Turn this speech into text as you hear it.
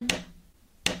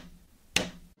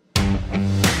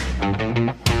The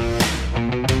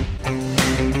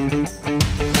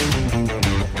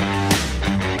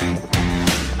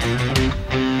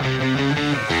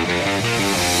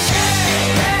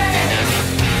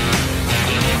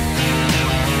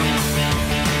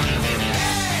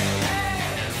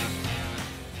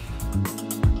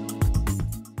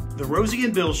Rosie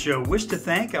and Bill Show wish to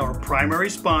thank our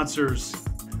primary sponsors.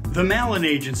 The Mallon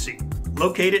Agency,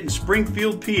 located in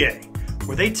Springfield, PA,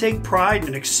 where they take pride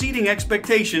in exceeding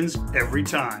expectations every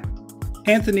time.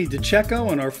 Anthony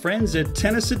DeCecco and our friends at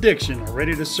Tennis Addiction are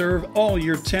ready to serve all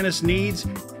your tennis needs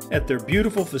at their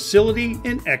beautiful facility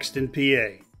in Exton,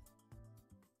 PA.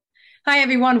 Hi,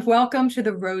 everyone. Welcome to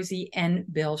the Rosie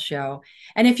and Bill Show.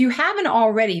 And if you haven't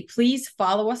already, please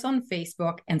follow us on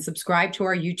Facebook and subscribe to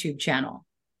our YouTube channel.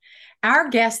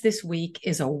 Our guest this week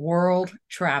is a world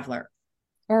traveler,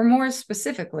 or more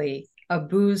specifically, a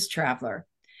booze traveler.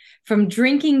 From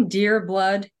drinking deer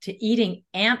blood to eating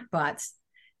ant butts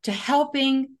to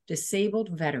helping disabled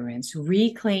veterans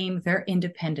reclaim their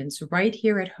independence right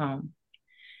here at home.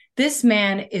 This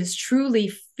man is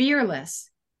truly fearless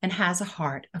and has a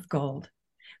heart of gold.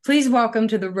 Please welcome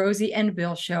to the Rosie and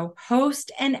Bill Show,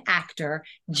 host and actor,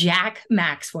 Jack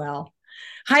Maxwell.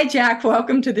 Hi, Jack.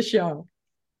 Welcome to the show.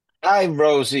 Hi,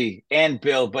 Rosie and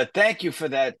Bill, but thank you for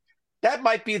that. That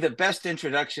might be the best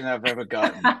introduction I've ever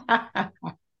gotten.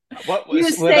 What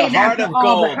was with a heart of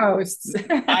gold? Hosts.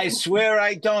 I swear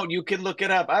I don't. You can look it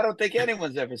up. I don't think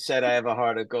anyone's ever said I have a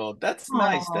heart of gold. That's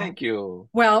nice. Thank you.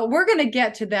 Well, we're going to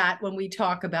get to that when we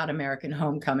talk about American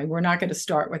Homecoming. We're not going to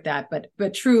start with that,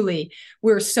 but truly,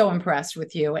 we're so impressed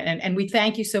with you. And we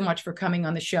thank you so much for coming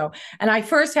on the show. And I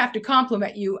first have to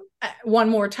compliment you one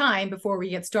more time before we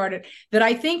get started, that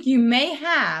I think you may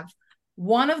have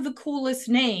one of the coolest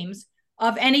names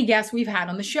of any guest we've had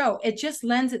on the show. It just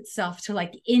lends itself to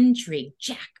like intrigue.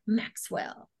 Jack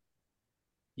Maxwell.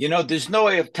 You know, there's no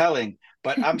way of telling,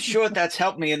 but I'm sure that's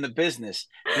helped me in the business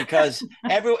because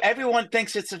everyone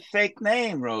thinks it's a fake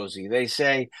name, Rosie. They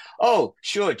say, oh,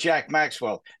 sure, Jack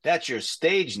Maxwell. That's your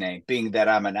stage name, being that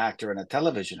I'm an actor and a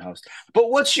television host. But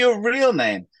what's your real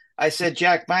name? I said,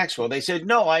 Jack Maxwell. They said,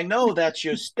 no, I know that's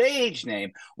your stage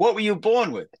name. What were you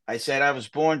born with? I said, I was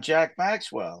born Jack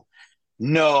Maxwell.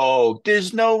 No,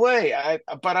 there's no way.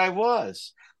 But I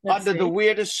was under the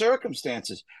weirdest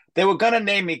circumstances. They were going to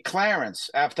name me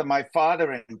Clarence after my father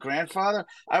and grandfather.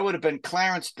 I would have been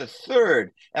Clarence the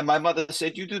Third. And my mother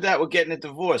said, you do that, we're getting a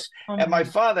divorce. And my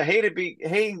father hated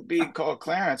being called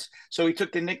Clarence. So he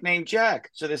took the nickname Jack.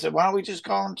 So they said, why don't we just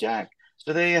call him Jack?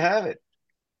 So there you have it.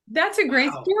 That's a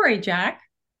great story, Jack.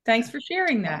 Thanks for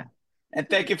sharing that. And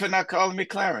thank you for not calling me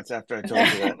Clarence after I told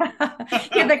you that.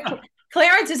 Yeah,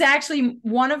 Clarence is actually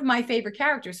one of my favorite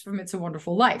characters from It's a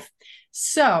Wonderful Life.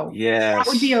 So that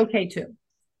would be okay too.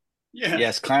 Yeah.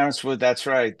 Yes, Clarence Wood. That's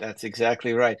right. That's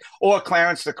exactly right. Or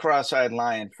Clarence the Cross-Eyed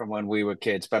Lion from when we were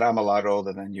kids, but I'm a lot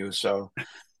older than you, so.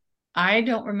 I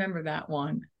don't remember that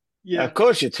one. Yeah, of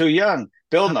course, you're too young.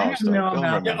 Bill knows.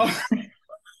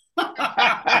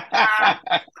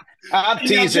 I'm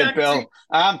teasing, Bill.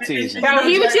 I'm teasing. No,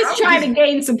 he was just trying to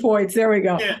gain some points. There we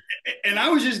go. Yeah, and I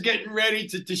was just getting ready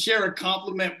to share a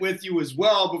compliment with you as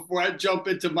well before I jump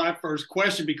into my first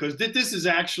question, because this is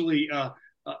actually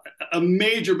a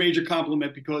major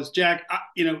compliment, because Jack,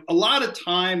 a lot of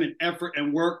time and effort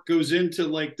and work goes into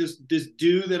like this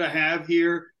do that I have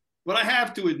here, but I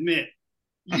have to admit,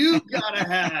 you gotta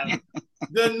have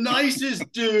the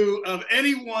nicest do of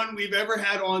anyone we've ever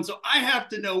had on. So I have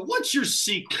to know, what's your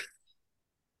secret?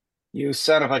 You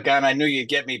son of a gun! I knew you'd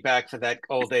get me back for that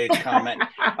old age comment.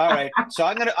 All right, so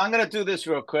I'm gonna do this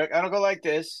real quick. I'm gonna go like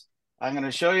this. I'm gonna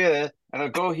show you this. I'm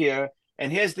gonna go here,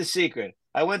 and here's the secret.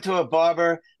 I went to a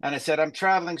barber and I said, I'm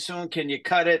traveling soon. Can you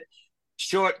cut it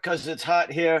short because it's hot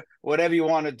here? Whatever you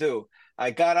want to do.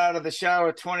 I got out of the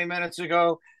shower 20 minutes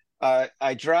ago.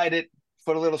 I dried it,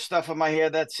 put a little stuff in my hair.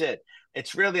 That's it.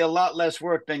 It's really a lot less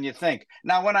work than you think.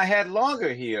 Now, when I had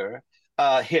longer hair,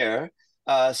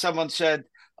 someone said,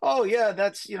 oh, yeah,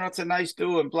 that's, it's a nice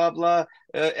do and blah, blah.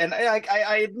 And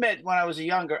I admit, when I was a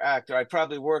younger actor, I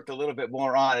probably worked a little bit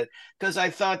more on it because I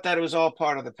thought that it was all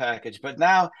part of the package. But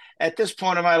now, at this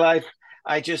point in my life,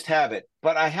 I just have it.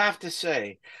 But I have to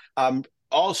say, in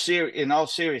all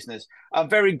seriousness, I'm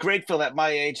very grateful at my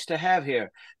age to have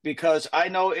hair, because I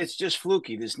know it's just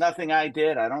fluky. There's nothing I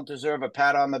did. I don't deserve a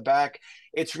pat on the back.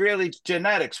 It's really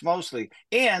genetics mostly.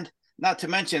 And not to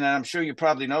mention, and I'm sure you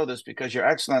probably know this because you're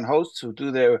excellent hosts who do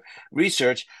their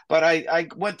research, but I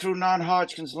went through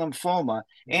non-Hodgkin's lymphoma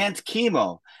and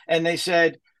chemo, and they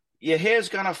said, your hair's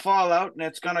going to fall out and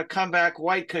it's going to come back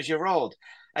white because you're old.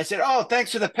 I said, oh,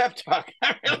 thanks for the pep talk.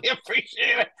 I really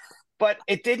appreciate it. But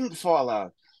it didn't fall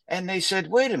out. And they said,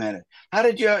 wait a minute, how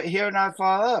did your hair not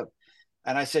fall out?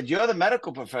 And I said, you're the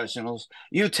medical professionals.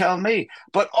 You tell me.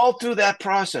 But all through that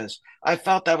process, I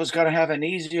felt I was going to have an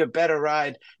easier, better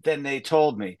ride than they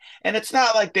told me. And it's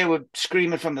not like they were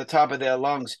screaming from the top of their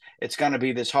lungs, it's going to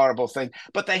be this horrible thing.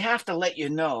 But they have to let you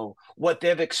know what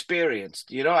they've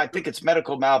experienced. You know, I think it's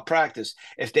medical malpractice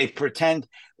if they pretend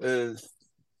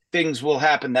things will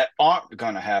happen that aren't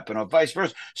going to happen or vice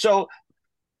versa. So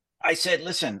I said,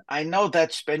 listen, I know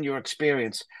that's been your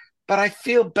experience, but I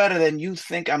feel better than you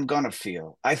think I'm going to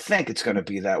feel. I think it's going to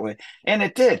be that way. And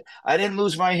it did. I didn't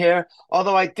lose my hair,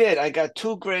 although I did. I got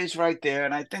 2 grays right there,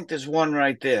 and I think there's 1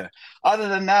 right there. Other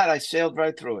than that, I sailed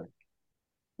right through it.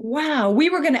 Wow. We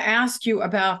were going to ask you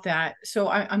about that. So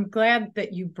I'm glad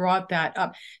that you brought that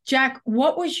up. Jack,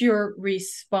 what was your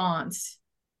response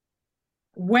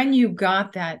when you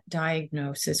got that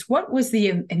diagnosis? What was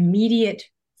the immediate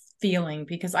feeling?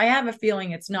 Because I have a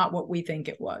feeling it's not what we think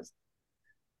it was.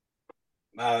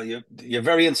 You're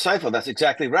very insightful. That's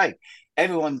exactly right.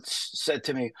 Everyone said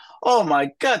to me, oh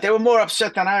my God, they were more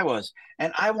upset than I was.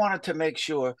 And I wanted to make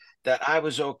sure that I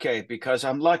was okay because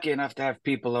I'm lucky enough to have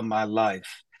people in my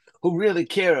life who really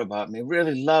care about me,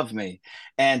 really love me.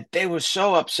 And they were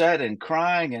so upset and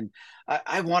crying. And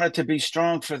I wanted to be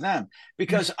strong for them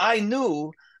because I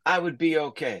knew I would be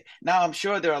okay. Now, I'm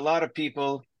sure there are a lot of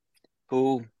people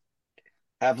who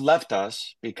have left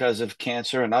us because of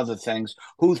cancer and other things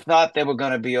who thought they were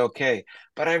going to be okay.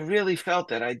 But I really felt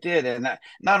that I did. And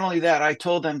not only that, I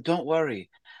told them, don't worry.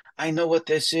 I know what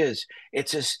this is.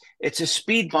 It's a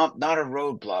speed bump, not a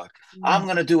roadblock. I'm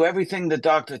going to do everything the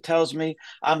doctor tells me.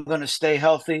 I'm going to stay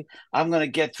healthy. I'm going to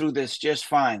get through this just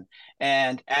fine.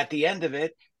 And at the end of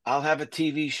it, I'll have a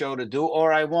TV show to do,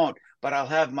 or I won't, but I'll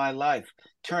have my life.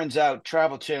 Turns out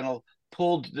Travel Channel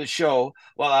pulled the show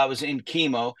while I was in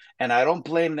chemo, and I don't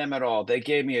blame them at all. They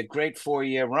gave me a great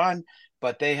 4-year run,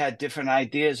 but they had different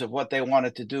ideas of what they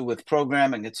wanted to do with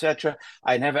programming, etc.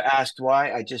 I never asked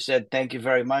why. I just said, thank you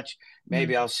very much.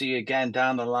 Maybe I'll see you again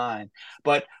down the line.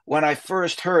 But when I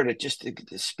first heard it, just to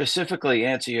specifically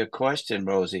answer your question,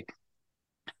 Rosie,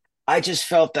 I just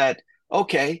felt that,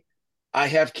 okay, I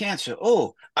have cancer.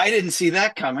 Oh, I didn't see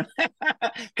that coming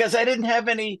because I didn't have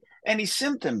any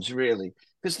symptoms really.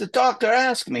 Because the doctor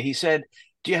asked me, he said,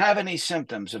 do you have any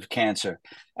symptoms of cancer?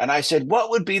 And I said, what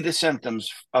would be the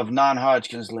symptoms of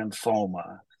non-Hodgkin's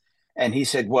lymphoma? And he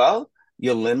said, well,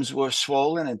 your limbs were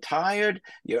swollen and tired,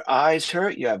 your eyes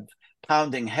hurt, you have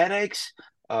pounding headaches,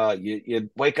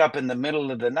 you wake up in the middle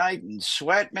of the night and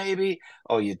sweat maybe,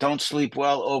 or you don't sleep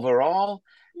well overall.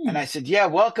 And I said, yeah,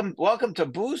 welcome to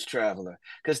Booze Traveler,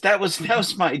 because that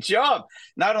was my job.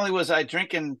 Not only was I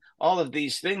drinking all of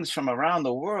these things from around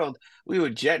the world, we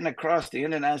were jetting across the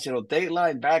international date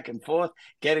line back and forth,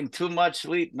 getting too much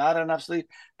sleep, not enough sleep.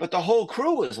 But the whole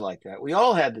crew was like that. We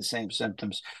all had the same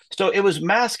symptoms. So it was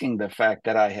masking the fact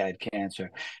that I had cancer.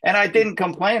 And I didn't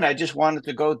complain. I just wanted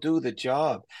to go do the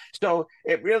job. So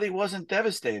it really wasn't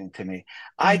devastating to me.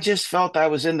 I just felt I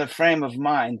was in the frame of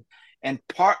mind, and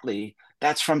partly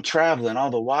that's from traveling,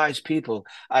 all the wise people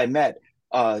I met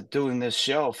doing this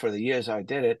show for the years I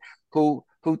did it, who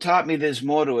taught me there's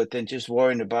more to it than just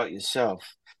worrying about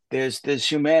yourself. There's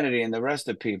humanity in the rest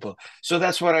of people. So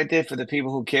that's what I did for the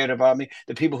people who cared about me,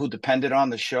 the people who depended on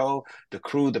the show, the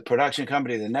crew, the production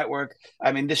company, the network.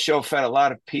 I mean, this show fed a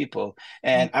lot of people,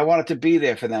 and I wanted to be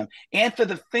there for them and for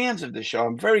the fans of the show.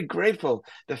 I'm very grateful.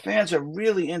 The fans are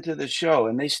really into the show,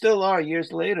 and they still are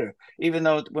years later, even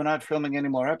though we're not filming any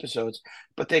more episodes.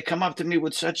 But they come up to me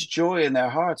with such joy in their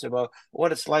hearts about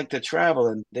what it's like to travel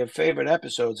and their favorite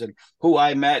episodes and who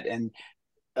I met, and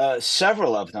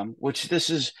several of them, which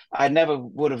I never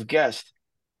would have guessed.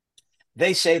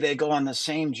 They say they go on the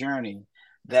same journey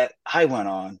that I went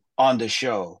on the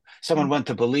show. Someone went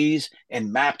to Belize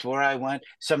and mapped where I went.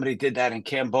 Somebody did that in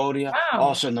Cambodia,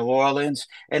 also New Orleans.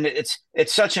 And it's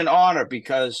such an honor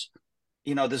because,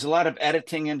 there's a lot of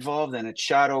editing involved, and it's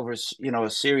shot over, a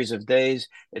series of days.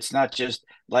 It's not just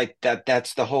like that.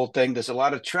 That's the whole thing. There's a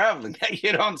lot of traveling that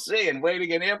you don't see and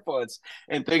waiting in airports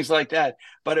and things like that.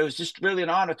 But it was just really an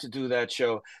honor to do that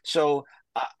show. So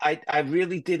I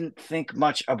really didn't think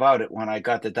much about it when I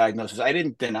got the diagnosis. I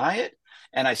didn't deny it.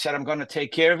 And I said, I'm going to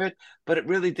take care of it. But it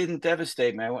really didn't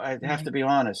devastate me. I have to be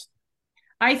honest.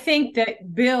 I think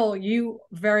that, Bill, you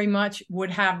very much would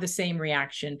have the same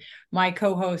reaction. My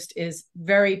co-host is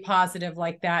very positive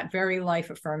like that, very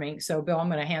life-affirming. So, Bill, I'm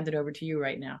going to hand it over to you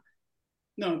right now.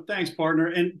 No, thanks, partner.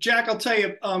 And Jack, I'll tell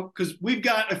you, because we've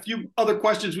got a few other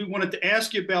questions we wanted to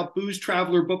ask you about Booze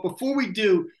Traveler. But before we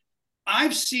do,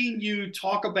 I've seen you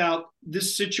talk about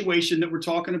this situation that we're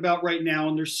talking about right now,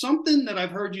 and there's something that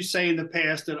I've heard you say in the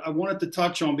past that I wanted to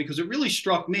touch on because it really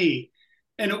struck me.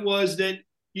 And it was that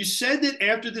you said that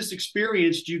after this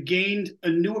experience, you gained a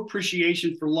new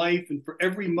appreciation for life and for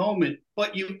every moment,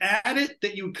 but you added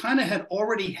that you kind of had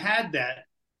already had that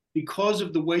because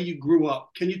of the way you grew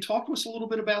up. Can you talk to us a little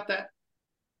bit about that?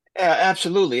 Yeah,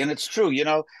 absolutely. And it's true.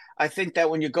 I think that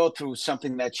when you go through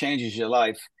something that changes your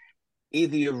life,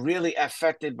 either you're really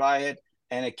affected by it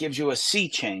and it gives you a sea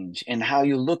change in how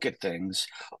you look at things,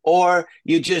 or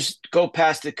you just go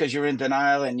past it because you're in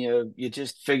denial and you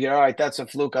just figure, all right, that's a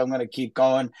fluke. I'm going to keep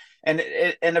going. And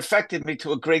it affected me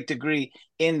to a great degree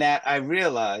in that I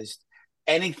realized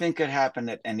anything could happen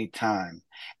at any time.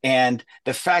 And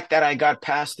the fact that I got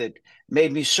past it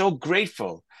made me so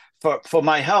grateful for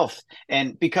my health,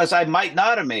 and because I might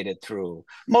not have made it through.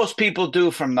 Most people do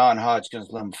from non-Hodgkin's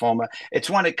lymphoma. It's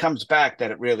when it comes back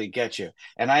that it really gets you.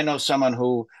 And I know someone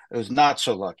who is not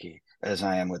so lucky as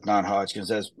I am with non-Hodgkin's,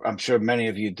 as I'm sure many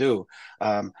of you do.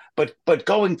 But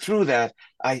going through that,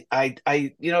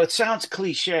 it sounds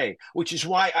cliche, which is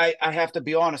why I have to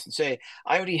be honest and say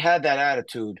I already had that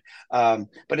attitude.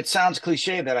 But it sounds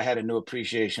cliche that I had a new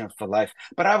appreciation for life.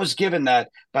 But I was given that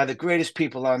by the greatest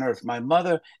people on earth, my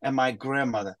mother and my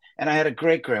grandmother. And I had a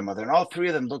great grandmother, and all three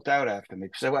of them looked out after me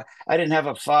because I didn't have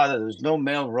a father. There was no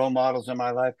male role models in my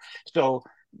life. So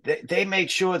they made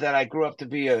sure that I grew up to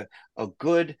be a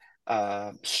good,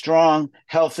 strong,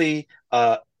 healthy,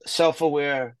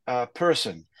 self-aware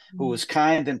person who was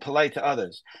kind and polite to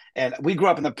others. And we grew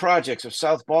up in the projects of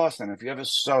South Boston. If you ever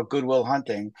saw Good Will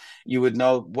Hunting, you would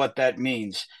know what that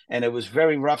means. And it was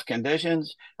very rough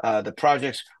conditions. The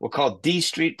projects were called D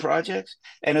Street projects.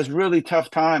 And it was really tough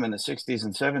time in the 60s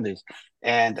and 70s.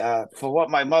 And for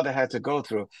what my mother had to go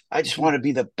through, I just wanted to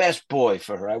be the best boy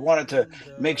for her. I wanted to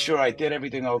make sure I did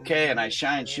everything okay, and I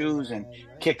shined shoes and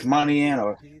kicked money in,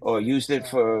 or used it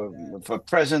for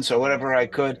presents or whatever I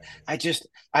could.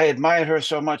 I admired her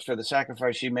so much for the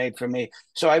sacrifice she made for me.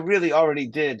 So I really already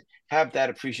did have that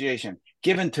appreciation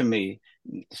given to me.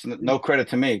 No credit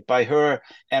to me, by her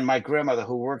and my grandmother,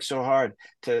 who worked so hard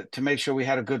to make sure we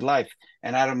had a good life.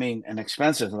 And I don't mean an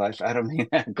expensive life. I don't mean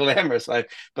a glamorous life,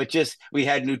 but just we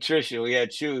had nutrition, we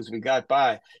had shoes, we got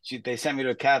by. They sent me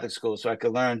to a Catholic school so I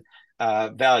could learn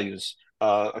values.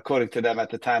 According to them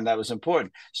at the time, that was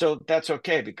important. So that's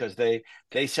okay because they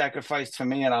sacrificed for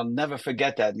me, and I'll never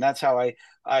forget that. And that's how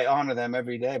I honor them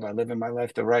every day, by living my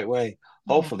life the right way.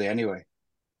 Hopefully, anyway.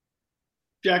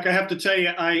 Jack, I have to tell you,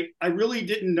 I really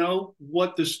didn't know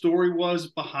what the story was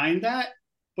behind that,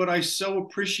 but I so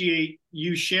appreciate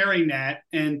you sharing that.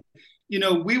 And,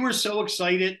 we were so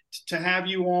excited to have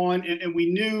you on, and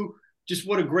we knew just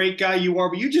what a great guy you are,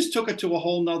 but you just took it to a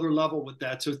whole nother level with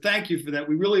that. So thank you for that.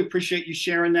 We really appreciate you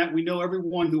sharing that. We know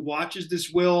everyone who watches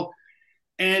this will.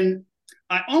 And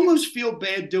I almost feel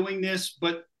bad doing this,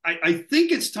 but I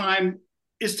think it's time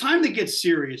to get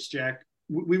serious, Jack.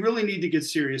 We really need to get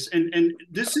serious. And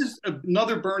this is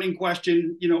another burning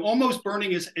question, almost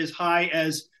burning as high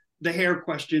as the hair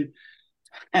question.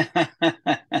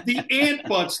 The ant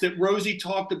butts that Rosie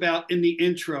talked about in the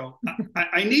intro.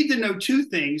 I need to know two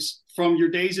things from your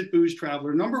days at Booze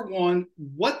Traveler. Number one,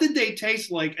 what did they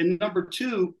taste like? And number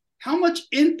two, how much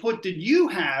input did you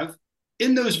have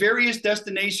in those various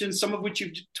destinations, some of which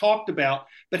you've talked about,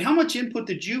 but how much input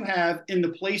did you have in the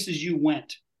places you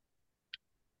went?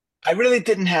 I really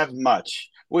didn't have much,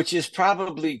 which is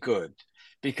probably good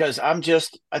because I'm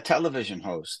just a television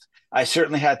host. I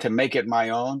certainly had to make it my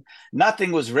own.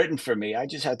 Nothing was written for me. I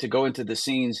just had to go into the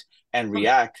scenes and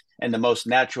react in the most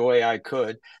natural way I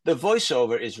could. The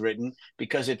voiceover is written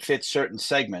because it fits certain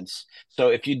segments. So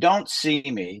if you don't see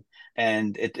me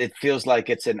and it feels like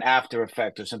it's an after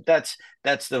effect or something,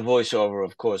 that's the voiceover,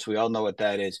 of course. We all know what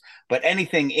that is. But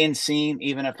anything in scene,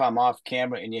 even if I'm off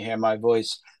camera and you hear my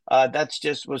voice, that's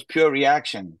just was pure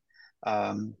reaction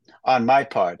on my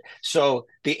part. So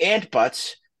the ant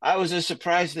butts, I was as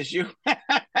surprised as you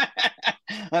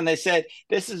when they said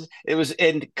it was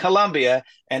in Colombia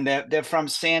and they're from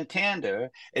Santander.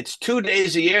 It's 2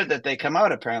 days a year that they come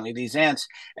out, apparently, these ants,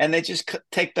 and they just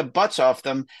take the butts off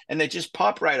them and they just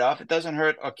pop right off. It doesn't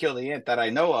hurt or kill the ant that I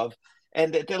know of.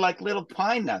 And they're like little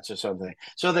pine nuts or something.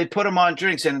 So they put them on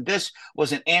drinks. And this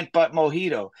was an ant butt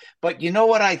mojito. But you know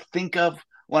what I think of?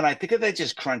 When I think of it,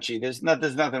 just crunchy. There's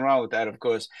nothing wrong with that, of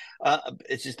course.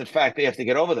 It's just the fact that you have to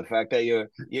get over the fact that you're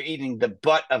eating the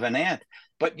butt of an ant.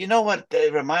 But you know what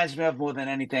it reminds me of more than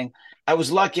anything? I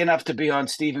was lucky enough to be on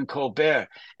Stephen Colbert,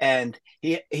 and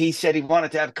he said he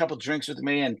wanted to have a couple drinks with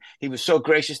me, and he was so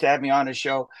gracious to have me on his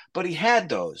show. But he had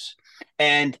those,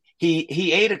 And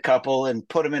he ate a couple and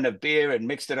put them in a beer and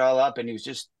mixed it all up, and he was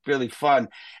just really fun.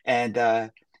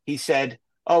 And he said,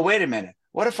 "Oh, wait a minute.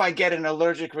 What if I get an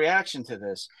allergic reaction to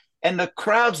this?" And the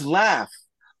crowd's laugh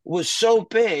was so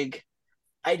big,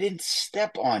 I didn't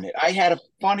step on it. I had a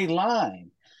funny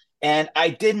line. And I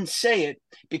didn't say it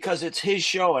because it's his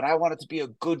show and I wanted to be a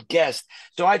good guest.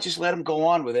 So I just let him go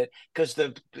on with it because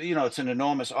it's an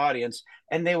enormous audience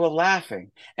and they were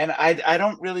laughing. And I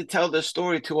don't really tell this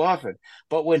story too often.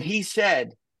 But when he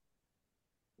said,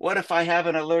 "What if I have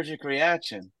an allergic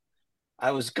reaction?"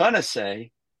 I was going to say,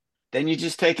 "Then you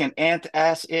just take an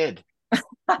antacid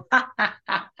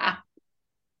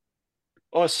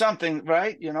or something,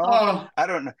 right? Oh, I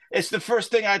don't know. It's the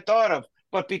first thing I thought of.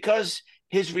 But because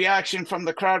his reaction from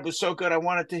the crowd was so good, I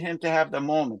wanted him to have the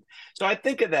moment. So I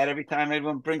think of that every time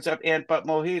anyone brings up Ant Butt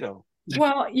Mojito.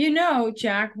 Well,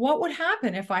 Jack, what would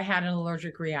happen if I had an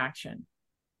allergic reaction?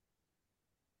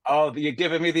 Oh, you're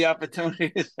giving me the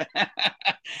opportunity.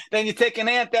 Then you take an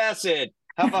antacid.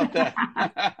 How about that?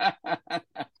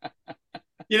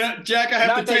 Jack, I have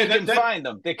to Not tell that you you can find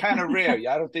them. They're kind of rare.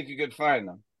 I don't think you could find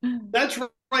them. that's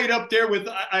right up there with.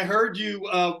 I heard you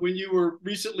when you were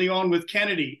recently on with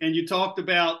Kennedy, and you talked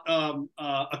about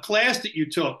a class that you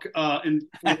took in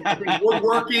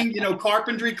woodworking,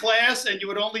 carpentry class, and you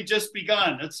had only just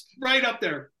begun. That's right up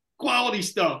there. Quality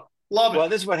stuff. Love it. Well,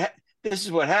 this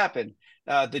is what happened.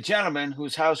 The gentleman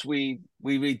whose house we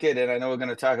redid it. I know we're going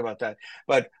to talk about that,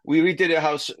 but we redid a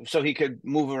house so he could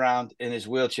move around in his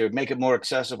wheelchair, make it more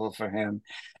accessible for him.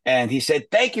 And he said,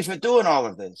 "Thank you for doing all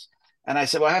of this." And I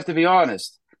said, "Well, I have to be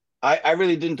honest. I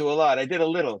really didn't do a lot. I did a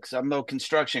little because I'm no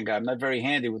construction guy. I'm not very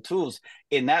handy with tools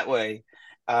in that way.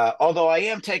 Although I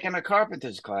am taking a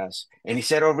carpenter's class." And he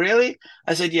said, "Oh, really?"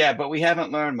 I said, "Yeah, but we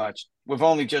haven't learned much. We've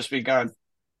only just begun."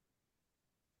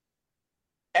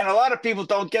 And a lot of people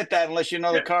don't get that unless you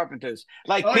know the carpenters.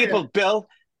 Like Oh, yeah.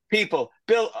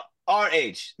 Bill, our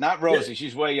age, not Rosie. Yeah.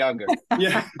 She's way younger.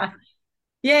 Yeah.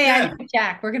 Yeah, I know,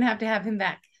 Jack. We're gonna have to have him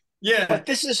back. Yeah. But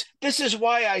this is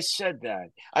why I said that.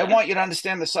 I want you to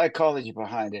understand the psychology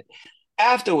behind it.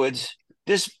 Afterwards,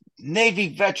 this Navy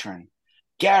veteran,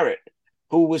 Garrett,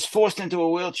 who was forced into a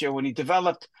wheelchair when he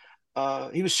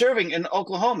was serving in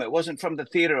Oklahoma. It wasn't from the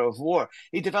theater of war.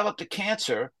 He developed a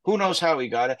cancer. Who knows how he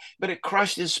got it, but it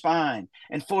crushed his spine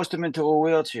and forced him into a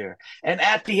wheelchair. And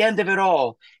at the end of it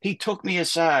all, he took me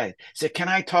aside, said, "Can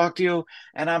I talk to you?"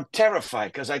 And I'm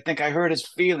terrified because I think I hurt his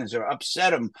feelings or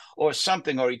upset him or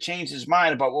something, or he changed his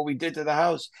mind about what we did to the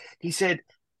house. He said,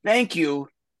 "Thank you.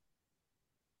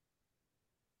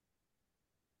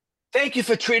 Thank you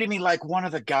for treating me like one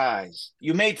of the guys.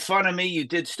 You made fun of me. You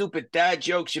did stupid dad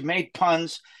jokes. You made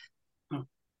puns.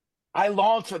 I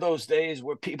longed for those days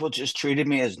where people just treated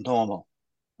me as normal."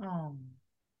 Oh.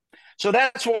 So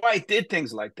that's why I did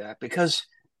things like that, because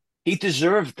he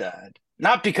deserved that.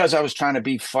 Not because I was trying to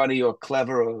be funny or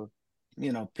clever or,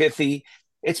 pithy.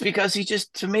 It's because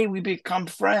to me, we become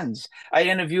friends. I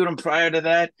interviewed him prior to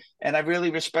that, and I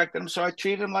really respected him. So I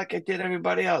treated him like I did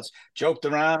everybody else. Joked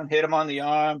around, hit him on the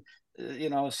arm,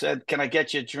 said, "Can I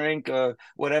get you a drink?" or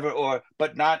whatever,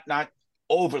 but not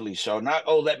overly so. Not,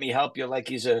 "Oh, let me help you," like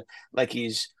he's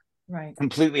Right.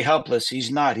 completely helpless. He's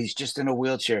not. He's just in a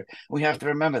wheelchair. We have to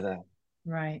remember that.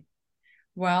 Right.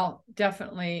 Well,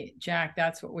 definitely, Jack,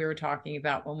 that's what we were talking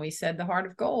about when we said the heart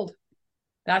of gold.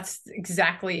 That's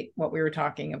exactly what we were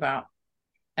talking about.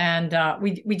 And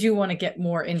we do want to get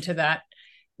more into that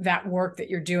work that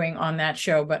you're doing on that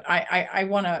show. But I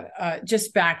want to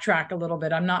just backtrack a little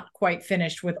bit. I'm not quite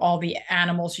finished with all the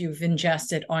animals you've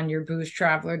ingested on your booze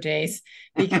traveler days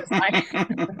because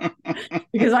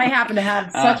because I happen to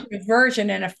have such an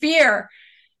aversion and a fear.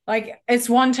 Like, it's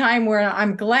one time where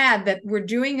I'm glad that we're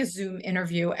doing a Zoom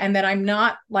interview and that I'm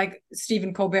not like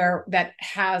Stephen Colbert that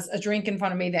has a drink in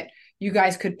front of me that you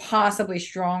guys could possibly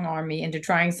strong arm me into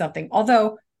trying something.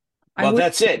 Although, well,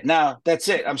 that's it. Now, that's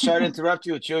it. I'm sorry to interrupt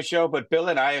you. It's your show, but Bill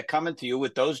and I are coming to you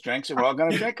with those drinks, and we're all going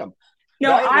to drink them.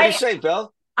 No, right? What do you say,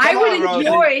 Bill? I would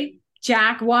enjoy,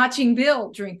 Jack, watching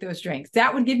Bill drink those drinks.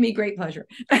 That would give me great pleasure.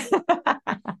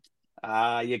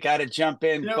 You got to jump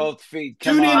in both feet.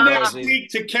 Tune in next week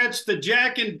to catch the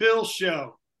Jack and Bill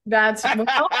show. That's okay.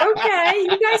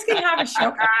 You guys can have a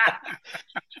show.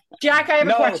 Jack, I have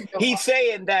a question. He's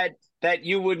saying that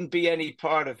you wouldn't be any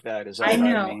part of that. Is all I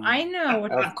know. mean. I know.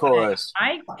 Of course.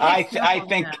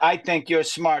 I think you're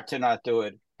smart to not do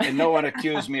it, and no one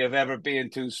accused me of ever being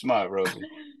too smart, Rosie.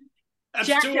 That's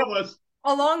Jack, two of us.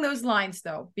 Along those lines,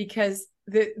 though, because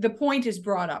the point is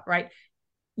brought up, right?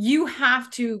 You have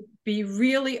to be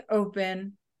really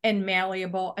open and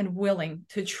malleable and willing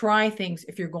to try things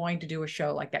if you're going to do a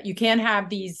show like that. You can't have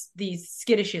these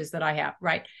skittishes that I have,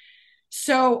 right?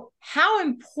 So how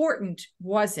important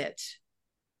was it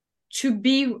to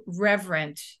be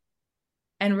reverent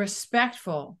and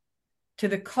respectful to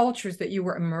the cultures that you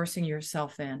were immersing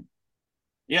yourself in?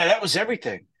 Yeah, that was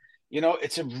everything.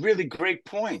 It's a really great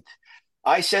point.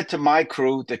 I said to my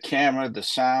crew, the camera, the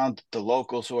sound, the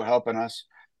locals who are helping us,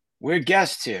 we're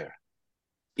guests here.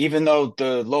 Even though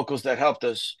the locals that helped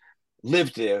us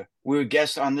lived there, we were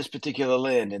guests on this particular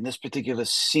land, in this particular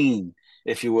scene,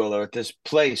 if you will, or at this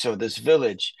place or this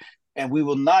village. And we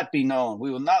will not be known.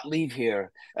 We will not leave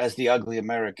here as the ugly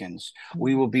Americans.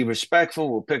 We will be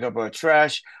respectful. We'll pick up our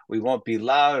trash. We won't be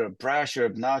loud or brash or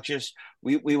obnoxious.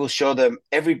 We will show them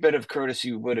every bit of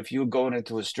courtesy we would if you were going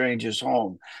into a stranger's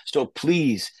home. So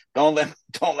please don't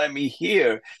let me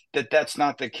hear that that's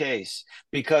not the case,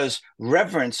 because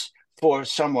reverence for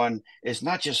someone is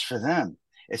not just for them.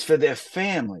 It's for their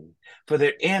family, for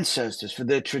their ancestors, for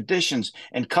their traditions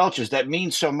and cultures that mean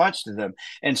so much to them.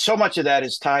 And so much of that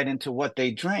is tied into what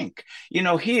they drink.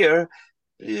 Here,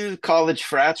 college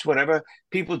frats, whatever,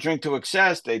 people drink to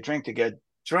excess. They drink to get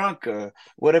drunk or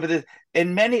whatever.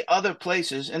 In many other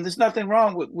places, and there's nothing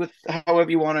wrong with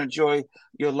however you want to enjoy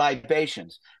your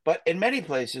libations, but in many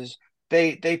places,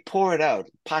 they pour it out,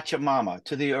 Pachamama,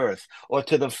 to the earth or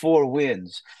to the four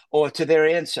winds or to their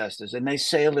ancestors, and they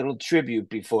say a little tribute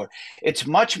before. It's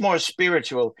much more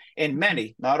spiritual in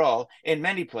many, not all, in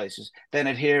many places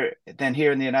than here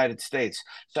in the United States.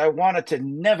 So I wanted to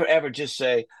never ever just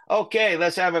say, okay,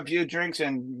 let's have a few drinks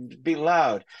and be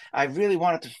loud. I really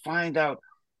wanted to find out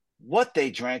what they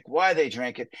drank, why they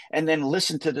drank it, and then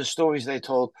listen to the stories they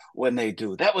told when they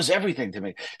do. That was everything to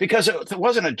me, because it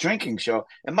wasn't a drinking show.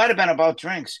 It might have been about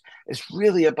drinks. It's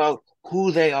really about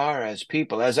who they are as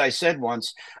people. As I said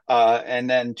once, and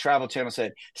then Travel Channel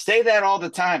said, say that all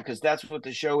the time, because that's what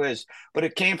the show is. But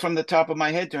it came from the top of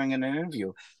my head during an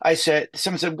interview.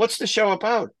 Someone said, what's the show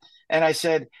about? And I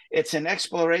said, it's an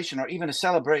exploration or even a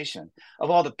celebration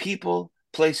of all the people,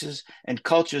 places, and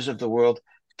cultures of the world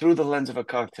through the lens of a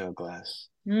cocktail glass,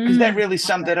 because that really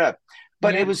summed it up.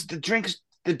 But It was the drinks.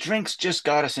 The drinks just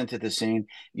got us into the scene.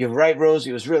 You're right, Rosie.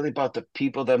 It was really about the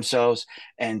people themselves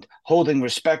and holding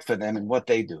respect for them and what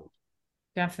they do.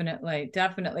 Definitely.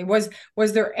 Was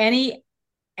there any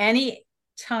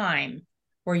time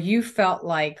where you felt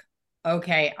like,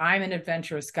 okay, I'm an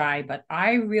adventurous guy, but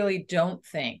I really don't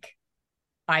think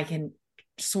I can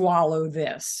swallow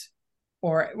this?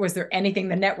 Or was there anything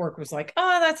the network was like,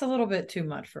 oh, that's a little bit too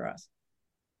much for us?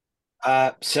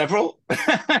 Several.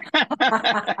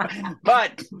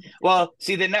 But, well,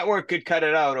 see, the network could cut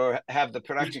it out or have the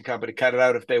production company cut it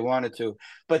out if they wanted to.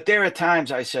 But there are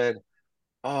times I said,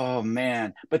 oh,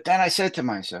 man. But then I said to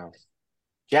myself,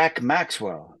 Jack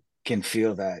Maxwell can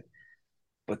feel that,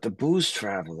 but the booze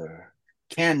traveler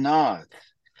cannot.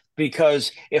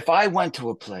 Because if I went to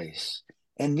a place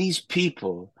and these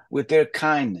people, with their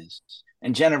kindness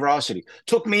and generosity,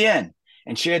 took me in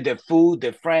and shared their food,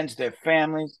 their friends, their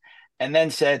families, and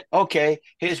then said, okay,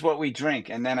 here's what we drink.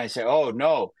 And then I say, oh,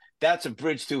 no, that's a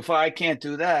bridge too far. I can't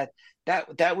do that.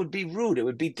 That would be rude. It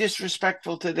would be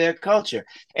disrespectful to their culture.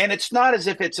 And it's not as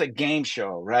if it's a game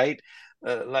show, right?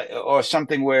 Or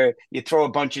something where you throw a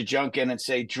bunch of junk in and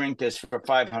say, drink this for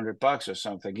 $500 or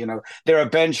something. There are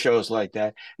bench shows like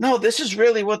that. No, this is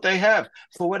really what they have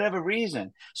for whatever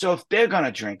reason. So if they're going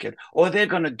to drink it or they're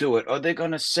going to do it or they're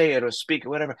going to say it or speak it,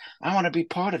 whatever, I want to be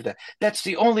part of that. That's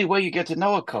the only way you get to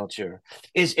know a culture,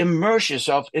 is immerse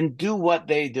yourself and do what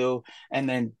they do, and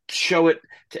then show it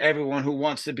to everyone who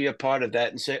wants to be a part of that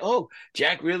and say, oh,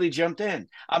 Jack really jumped in.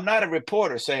 I'm not a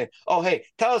reporter saying, oh, hey,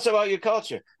 tell us about your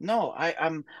culture. No,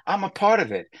 I'm a part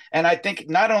of it. And I think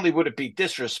not only would it be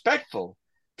disrespectful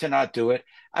to not do it,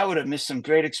 I would have missed some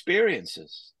great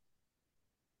experiences.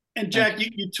 And Jack,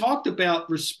 you talked about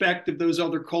respect of those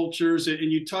other cultures, and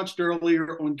you touched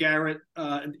earlier on Garrett,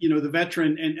 the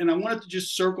veteran. And I wanted to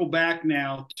just circle back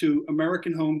now to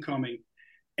American Homecoming.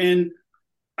 And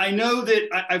I know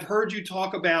that I've heard you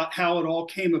talk about how it all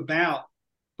came about,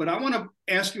 but I want to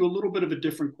ask you a little bit of a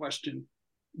different question.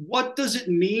 What does it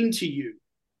mean to you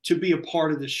to be a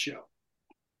part of this show?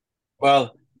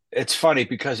 Well, it's funny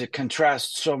because it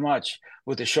contrasts so much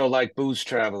with a show like Booze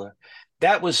Traveler.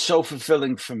 That was so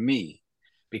fulfilling for me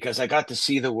because I got to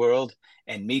see the world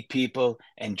and meet people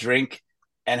and drink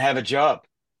and have a job.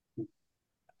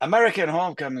 American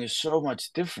Homecoming is so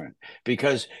much different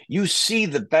because you see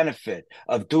the benefit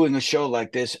of doing a show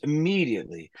like this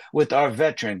immediately with our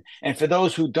veteran. And for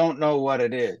those who don't know what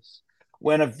it is,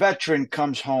 when a veteran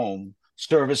comes home,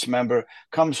 service member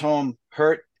comes home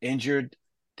hurt, injured,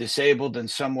 disabled in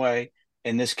some way,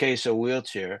 in this case, a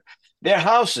wheelchair, their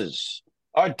houses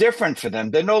are different for them.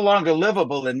 They're no longer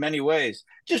livable in many ways.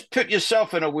 Just put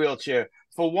yourself in a wheelchair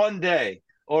for one day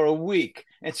or a week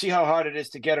and see how hard it is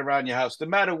to get around your house, no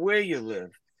matter where you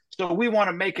live. So we want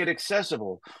to make it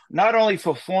accessible, not only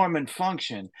for form and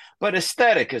function, but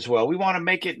aesthetic as well. We want to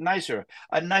make it nicer,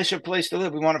 a nicer place to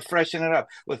live. We want to freshen it up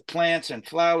with plants and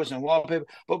flowers and wallpaper,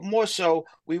 but more so,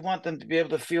 we want them to be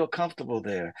able to feel comfortable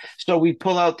there. So we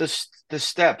pull out the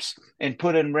steps and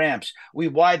put in ramps. We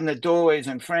widen the doorways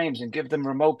and frames and give them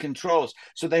remote controls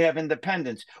so they have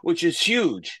independence, which is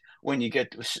huge when you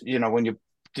get, when you're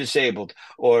disabled,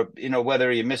 or whether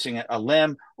you're missing a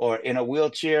limb or in a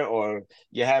wheelchair or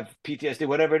you have PTSD,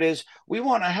 whatever it is. We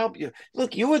want to help you.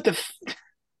 Look, you were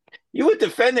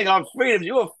defending our freedoms.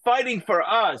 You were fighting for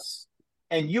us,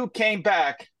 and you came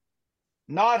back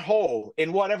not whole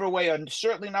in whatever way, and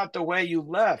certainly not the way you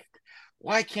left.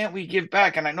 Why can't we give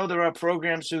back? And I know there are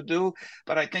programs who do,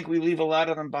 but I think we leave a lot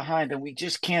of them behind, and we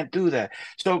just can't do that.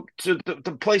 So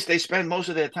the place they spend most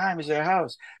of their time is their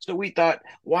house. So we thought,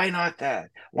 why not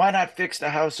that? Why not fix the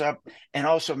house up and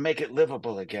also make it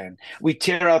livable again? We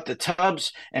tear out the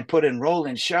tubs and put in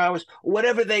roll-in showers,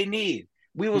 whatever they need.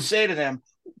 We will say to them,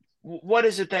 what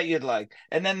is it that you'd like?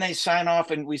 And then they sign off,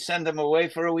 and we send them away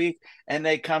for a week, and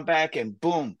they come back, and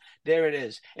boom, there it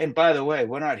is. And by the way,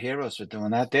 we're not heroes for doing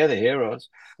that. They're the heroes.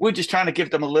 We're just trying to give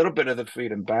them a little bit of the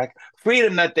freedom back,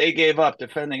 freedom that they gave up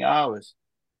defending ours.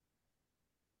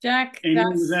 Jack,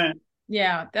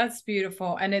 that's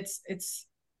beautiful. And it's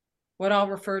what I'll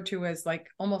refer to as like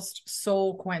almost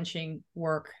soul quenching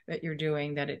work that you're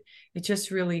doing, that it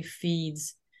just really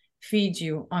feeds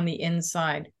you on the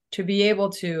inside to be able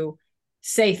to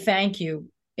say thank you,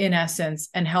 in essence,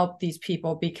 and help these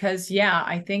people. Because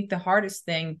I think the hardest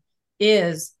thing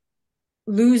is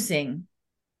losing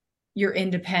your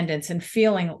independence and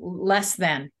feeling less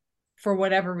than for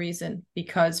whatever reason,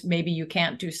 because maybe you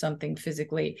can't do something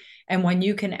physically. And when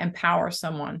you can empower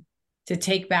someone to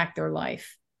take back their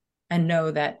life and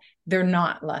know that they're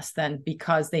not less than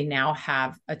because they now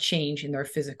have a change in their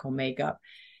physical makeup,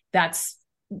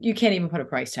 you can't even put a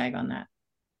price tag on that.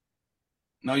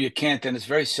 No, you can't. And it's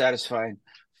very satisfying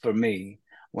for me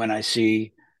when I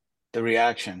see the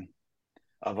reaction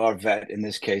of our vet, in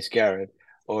this case, Garrett,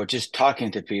 or just talking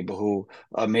to people who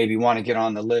maybe want to get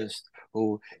on the list,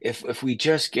 who, if we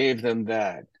just gave them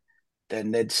that, then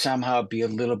they'd somehow be a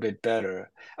little bit better.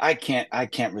 I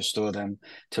can't restore them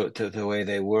to the way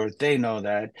they were. They know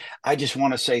that. I just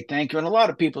want to say thank you. And a lot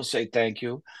of people say thank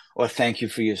you or thank you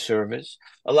for your service.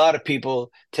 A lot of people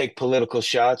take political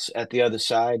shots at the other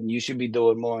side, and you should be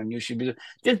doing more, and you should be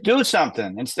just do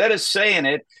something instead of saying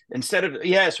it. Instead of,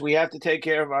 yes, we have to take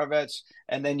care of our vets,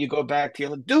 and then you go back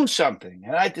to do something.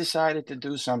 And I decided to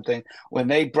do something when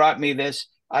they brought me this.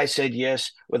 I said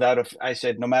yes I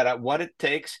said, no matter what it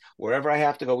takes, wherever I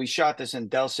have to go. We shot this in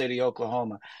Del City,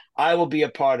 Oklahoma. I will be a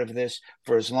part of this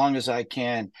for as long as I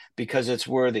can because it's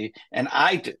worthy. And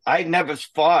I never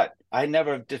fought. I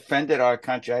never defended our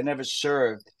country. I never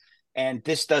served. And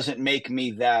this doesn't make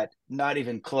me that, not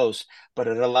even close, but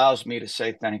it allows me to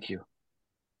say thank you.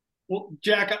 Well,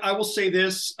 Jack, I will say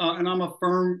this, and I'm a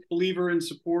firm believer and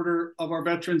supporter of our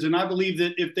veterans. And I believe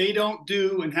that if they don't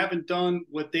do and haven't done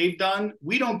what they've done,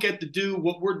 we don't get to do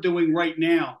what we're doing right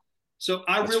now. So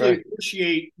I really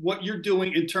appreciate what you're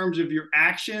doing in terms of your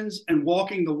actions and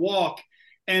walking the walk.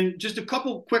 And just a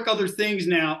couple quick other things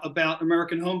now about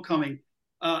American Homecoming.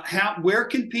 Where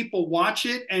can people watch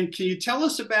it? And can you tell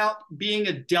us about being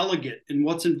a delegate and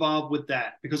what's involved with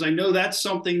that? Because I know that's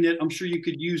something that I'm sure you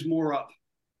could use more of.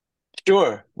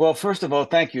 Sure. Well, first of all,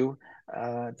 thank you.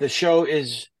 The show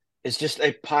is just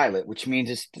a pilot, which means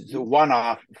it's a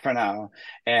one-off for now.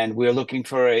 And we're looking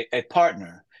for a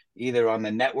partner, either on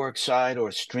the network side or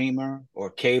a streamer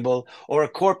or cable or a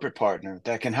corporate partner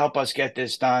that can help us get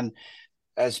this done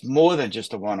as more than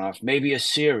just a one-off, maybe a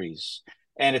series.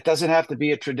 And it doesn't have to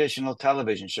be a traditional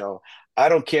television show. I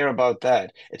don't care about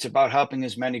that. It's about helping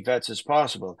as many vets as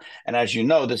possible. And as you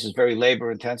know, this is very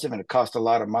labor intensive and it costs a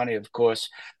lot of money, of course.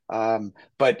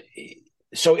 But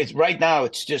so it's right now,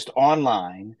 it's just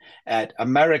online at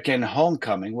American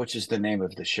Homecoming, which is the name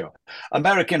of the show,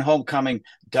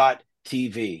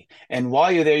 AmericanHomecoming.tv. And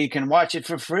while you're there, you can watch it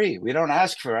for free. We don't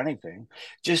ask for anything.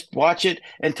 Just watch it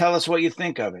and tell us what you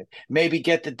think of it. Maybe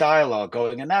get the dialogue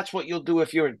going. And that's what you'll do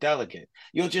if you're a delegate.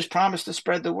 You'll just promise to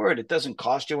spread the word. It doesn't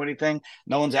cost you anything.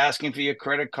 No one's asking for your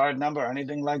credit card number or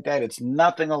anything like that. It's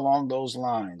nothing along those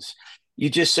lines. You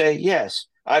just say, yes,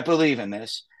 I believe in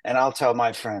this. And I'll tell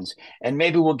my friends. And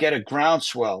maybe we'll get a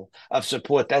groundswell of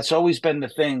support. That's always been the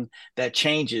thing that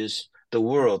changes the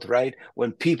world, right?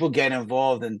 When people get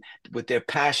involved with their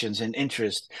passions and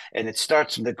interests, and it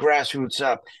starts from the grassroots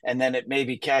up, and then it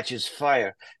maybe catches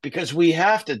fire, because we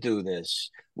have to do this.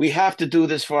 We have to do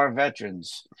this for our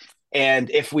veterans. And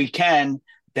if we can,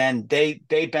 then they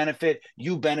benefit,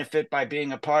 you benefit by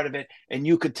being a part of it, and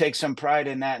you could take some pride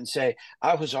in that and say,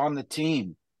 I was on the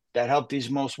team that helped these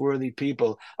most worthy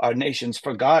people, our nation's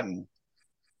forgotten.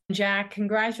 Jack,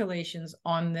 congratulations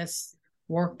on this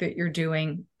work that you're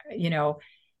doing. You know,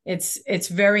 it's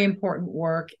very important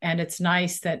work, and it's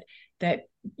nice that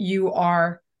you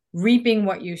are reaping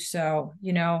what you sow.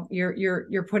 You know,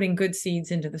 you're putting good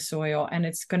seeds into the soil, and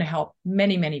it's going to help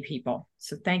many, many people.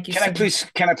 So thank you. Can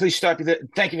I please stop you there?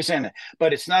 Thank you for saying that.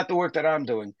 But it's not the work that I'm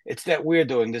doing. It's that we're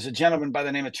doing. There's a gentleman by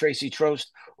the name of Tracy Trost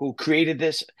who created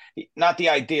this. Not the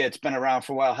idea. It's been around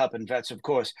for a while, helping vets, of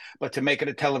course, but to make it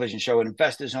a television show and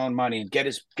invest his own money and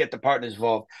get the partners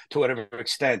involved to whatever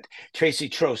extent. Tracy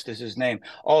Trost is his name.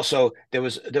 Also, there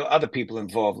were other people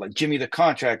involved, like Jimmy the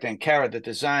contractor and Kara the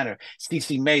designer,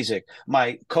 Stacey Mazik,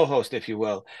 my co-host, if you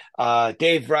will,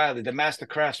 Dave Riley, the master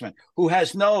craftsman, who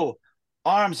has no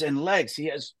arms and legs. He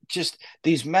has just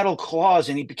these metal claws,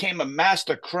 and he became a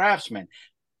master craftsman.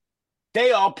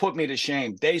 They all put me to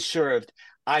shame. They served.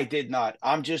 I did not.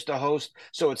 I'm just a host,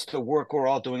 so it's the work we're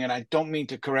all doing. And I don't mean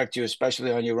to correct you,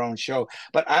 especially on your own show,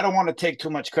 but I don't want to take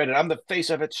too much credit. I'm the face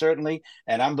of it, certainly,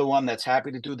 and I'm the one that's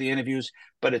happy to do the interviews,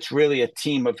 but it's really a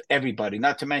team of everybody,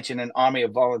 not to mention an army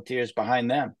of volunteers behind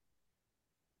them.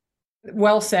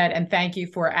 Well said, and thank you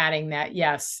for adding that.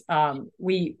 Yes,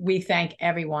 we thank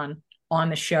everyone on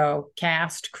the show,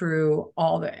 cast, crew,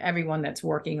 everyone that's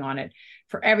working on it,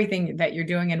 for everything that you're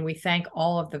doing. And we thank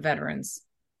all of the veterans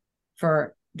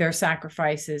for their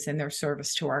sacrifices and their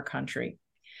service to our country.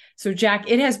 So Jack,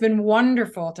 it has been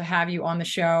wonderful to have you on the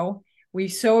show. We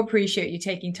so appreciate you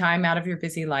taking time out of your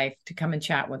busy life to come and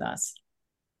chat with us.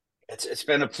 It's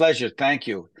been a pleasure. Thank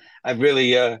you. I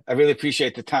really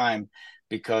appreciate the time,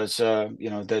 because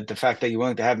the fact that you're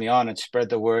willing to have me on and spread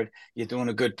the word, you're doing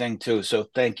a good thing too. So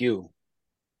thank you.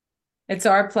 It's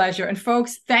our pleasure. And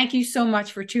folks, thank you so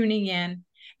much for tuning in,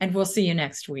 and we'll see you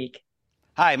next week.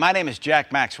 Hi, my name is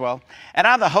Jack Maxwell, and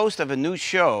I'm the host of a new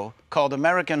show called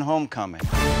American Homecoming.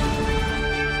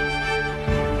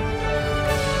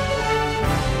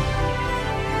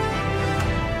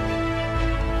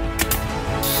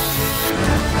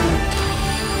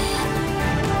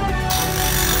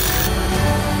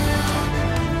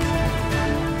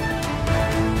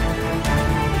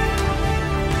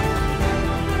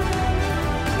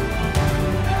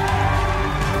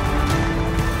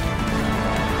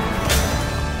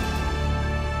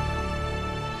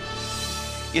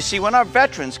 You see, when our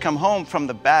veterans come home from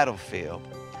the battlefield,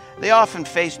 they often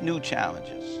face new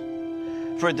challenges.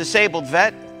 For a disabled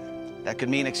vet, that could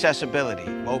mean accessibility,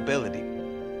 mobility,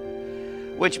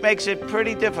 which makes it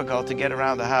pretty difficult to get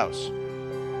around the house.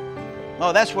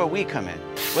 Oh, that's where we come in.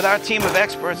 With our team of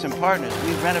experts and partners,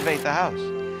 we renovate the house.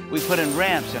 We put in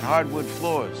ramps and hardwood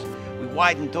floors. We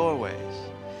widen doorways.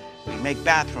 We make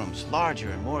bathrooms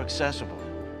larger and more accessible.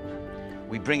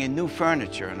 We bring in new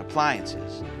furniture and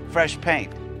appliances, fresh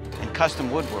paint, and custom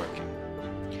woodworking.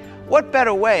 What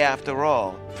better way, after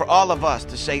all, for all of us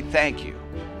to say thank you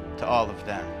to all of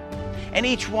them? And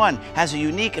each one has a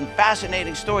unique and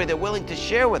fascinating story they're willing to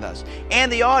share with us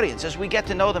and the audience as we get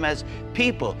to know them as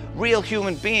people, real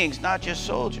human beings, not just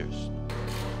soldiers.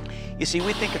 You see,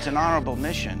 we think it's an honorable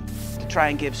mission to try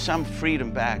and give some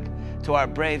freedom back to our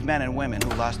brave men and women who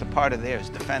lost a part of theirs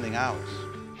defending ours.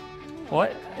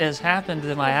 What has happened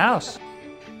to my house?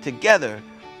 Together,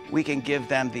 we can give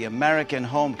them the American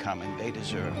homecoming they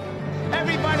deserve.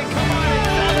 Everybody, come on and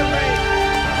celebrate!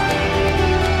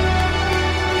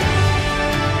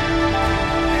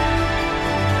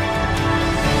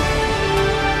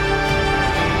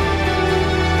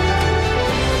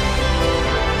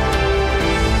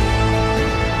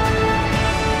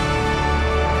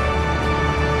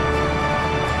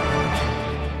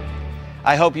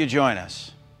 I hope you join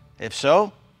us. If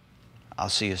so, I'll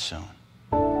see you soon.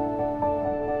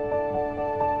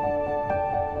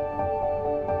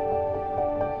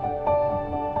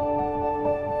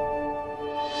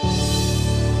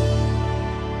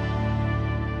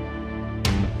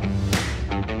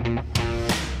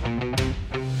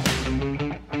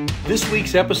 This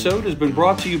week's episode has been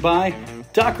brought to you by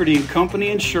Doherty & Company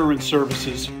Insurance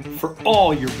Services for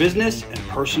all your business and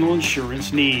personal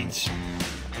insurance needs.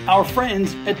 Our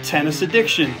friends at Tennis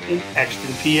Addiction in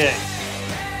Exton, PA.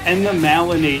 And the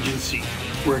Malin Agency,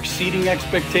 where exceeding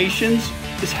expectations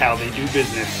is how they do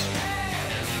business.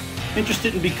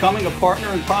 Interested in becoming a partner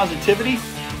in positivity?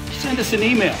 Send us an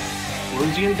email.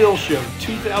 Rosie and Bill Show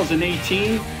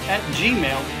 2018 at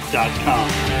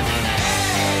gmail.com.